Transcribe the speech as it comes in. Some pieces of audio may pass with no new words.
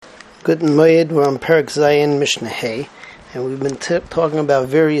Good Moed, we're on Perek Zayin Mishnah Hay, and we've been talking about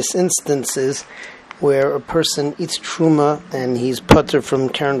various instances where a person eats truma and he's putter from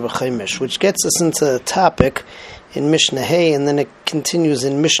Karen v'chaimish, which gets us into a topic in Mishnah Hay, and then it continues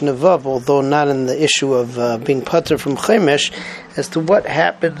in Mishnah Vav, although not in the issue of being putter from chaimish, as to what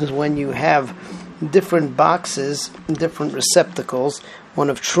happens when you have different boxes, different receptacles,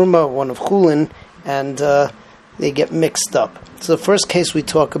 one of truma, one of chulin, and they get mixed up. So the first case we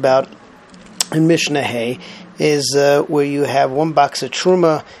talk about in Mishnah Hay is where you have one box of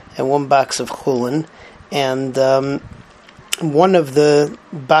truma and one box of chulin, and one of the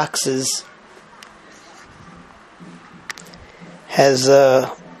boxes has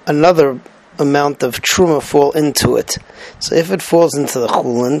another amount of truma fall into it. So if it falls into the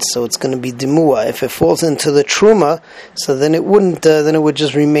chulin, so it's going to be dimua. If it falls into the truma, so then it wouldn't. Then it would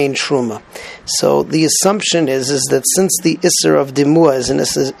just remain truma. So the assumption is that since the isser of dimua is an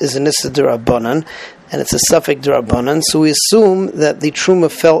isser d'Rabbanan, and it's a suffix d'Rabbanan, so we assume that the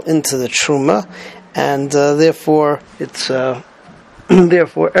truma fell into the truma, and therefore it's.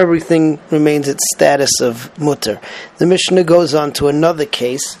 Therefore, everything remains its status of mutter. The Mishnah goes on to another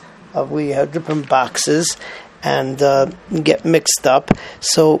case of we have different boxes and get mixed up.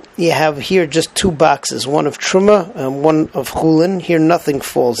 So you have here just two boxes, one of truma and one of chulin. Here nothing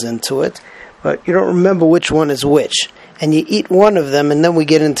falls into it, but you don't remember which one is which. And you eat one of them, and then we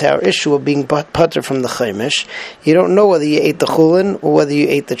get into our issue of being putter from the chaimish. You don't know whether you ate the chulin or whether you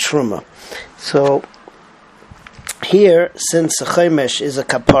ate the truma. So here, since the chaimish is a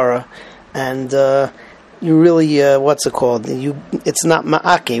kapara, and you really, what's it called? It's not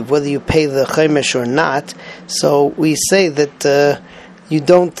ma'akev, whether you pay the chaimish or not. So we say that you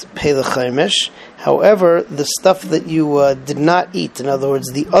don't pay the chaimish. However, the stuff that you did not eat, in other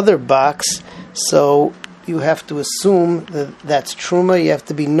words, the other box, so you have to assume that that's truma. You have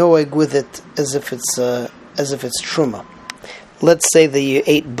to be noeg with it as if it's truma. Let's say that you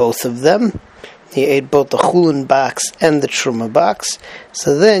ate both of them. You ate both the chulin box and the truma box.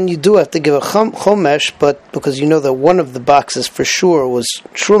 So then you do have to give a chomesh, but because you know that one of the boxes for sure was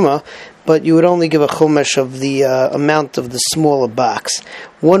truma, but you would only give a chomesh of the amount of the smaller box.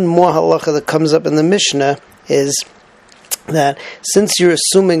 One more halacha that comes up in the Mishnah is that since you're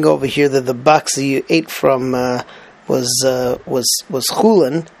assuming over here that the box that you ate from was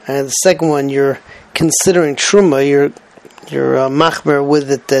chulin, and the second one you're considering truma, you're machmer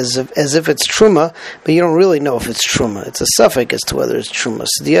with it as if it's truma, but you don't really know if it's truma. It's a suffix as to whether it's truma.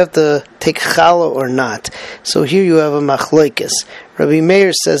 So do you have to take challah or not? So here you have a machlokes. Rabbi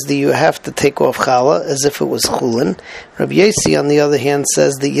Meir says that you have to take off challah as if it was chulin. Rabbi Yossi, on the other hand,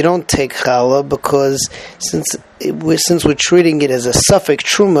 says that you don't take challah because since we're treating it as a suffix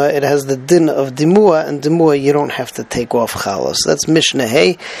truma, it has the din of dimua, and dimua you don't have to take off challah. So that's Mishnah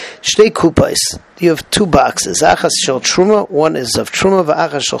Hey. Shtei kupais. You have two boxes. Achas shel truma, one is of truma,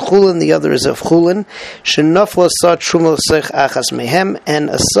 v'achas shel chulin, the other is of chulin. Shenafla sa truma l'seich achas mehem,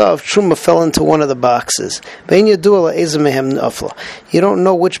 and a sa of truma fell into one of the boxes. Bein yadua la'eza mehem nafla. You don't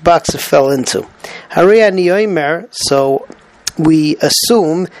know which box it fell into. Hariya niyomer, so we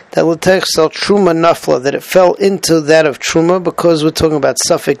assume that l'teich sel truma nafla, that it fell into that of truma, because we're talking about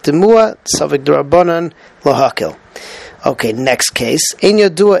suffix demua, suffix d'Rabbanan, lohakil. Okay, next case. You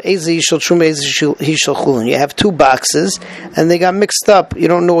have two boxes, and they got mixed up. You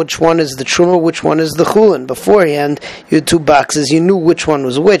don't know which one is the truma, which one is the chulin. Beforehand, you had two boxes. You knew which one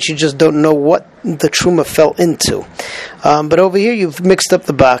was which. You just don't know what the truma fell into. But over here, you've mixed up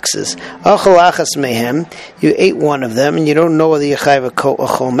the boxes. Achal achas mehem. You ate one of them, and you don't know whether you chayv a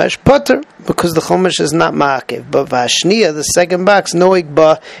chomesh putter, because the chomesh is not ma'akev. But vashniya, the second box, noig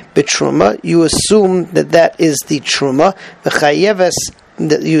ba betruma, you assume that is the truma. V'chayeves,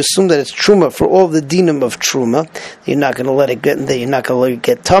 that you assume that it's truma for all the dinim of truma. You're not going to let it get in there. You're not going to let it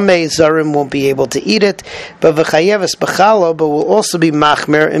get tamei. Zarim won't be able to eat it. But v'chayeves b'chala, but will also be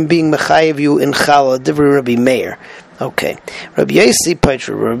machmer in being mechayev you in chala. Divrei Rabbi Meir. Okay, Rabbi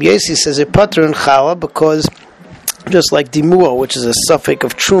Yossi says a pater in chala because just like dimua, which is a suffix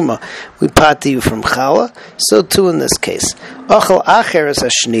of truma, we pati you from chala. So too in this case. Achal acher is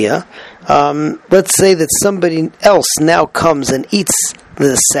hashniya. Let's say that somebody else now comes and eats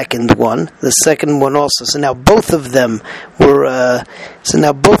the second one also. So now both of them were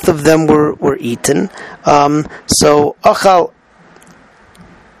eaten. So achal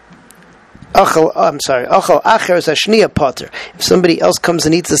Achal acher is hashniya pater. If somebody else comes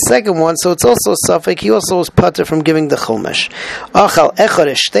and eats the second one, so it's also a suffix. He also is pater from giving the chumash. Achal echad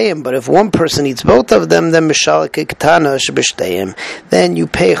eshteim. But if one person eats both of them, then mishalik ketana shebeshteim. Then you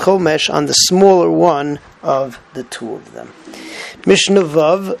pay chumash on the smaller one of the two of them. Mishnah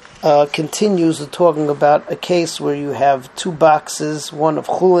Vav continues talking about a case where you have two boxes, one of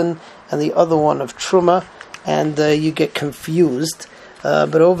chulin and the other one of truma, and you get confused.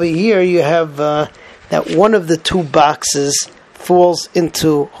 But over here you have that one of the two boxes falls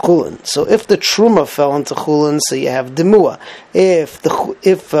into chulin. So if the truma fell into chulin, so you have demua. If the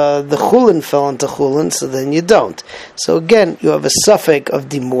chulin fell into chulin, so then you don't. So again, you have a suffix of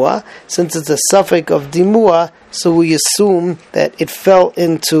demua. Since it's a suffix of demua, so we assume that it fell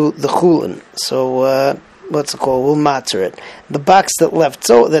into the chulin. So what's it called? We'll matter it. The box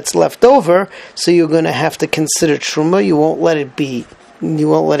that's left over, so you're going to have to consider truma. You won't let it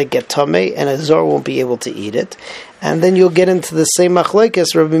get tamei, and a zor won't be able to eat it. And then you'll get into the same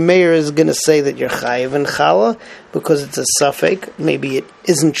machlokes. Rabbi Meir is going to say that you're chayiv and chala because it's a suffix. Maybe it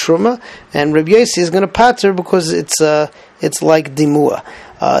isn't truma, and Rabbi Yossi is going to pater because it's like dimua.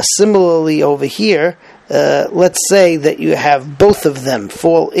 Similarly, over here, let's say that you have both of them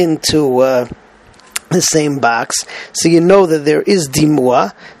fall into the same box, so you know that there is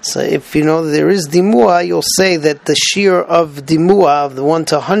dimua. So if you know that there is dimua, you'll say that the shear of dimua of the 1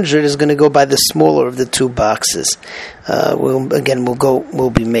 to 100 is going to go by the smaller of the two boxes. We'll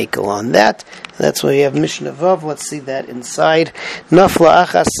be makel on that. That's why we have Mishnah Vav. Let's see that inside. Nafla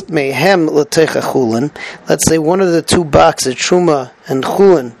achas mehem l'teicha chulin. Let's say one of the two boxes, truma and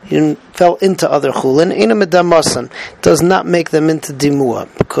chulin, fell into other chulin. Ina medamasan, does not make them into dimua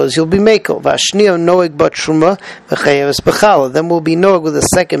because you'll be mekel. Vashniya noeg ba truma v'chayeves b'chala. Then we'll be noeg with the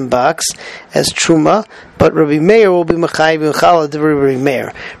second box as truma, but Rabbi Meir will be mechayev b'chala to Rabbi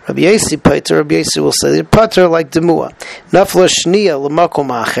Meir. Rabbi Yossi pater. Rabbi Yossi will say pater like dimua. Nafla shniya l'makom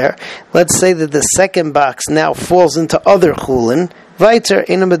acher. Let's say that the second box now falls into other chulin. Weiter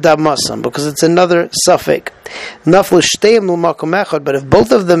ina medamasan because it's another suffix. Nafla shteim l'makom echad. But if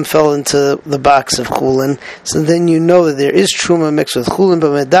both of them fell into the box of chulin, so then you know that there is truma mixed with chulin,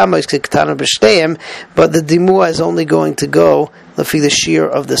 but medama is ketana b'shteim. But the dimua is only going to go for the shear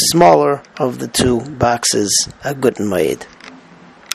of the smaller of the two boxes. A good ma'id.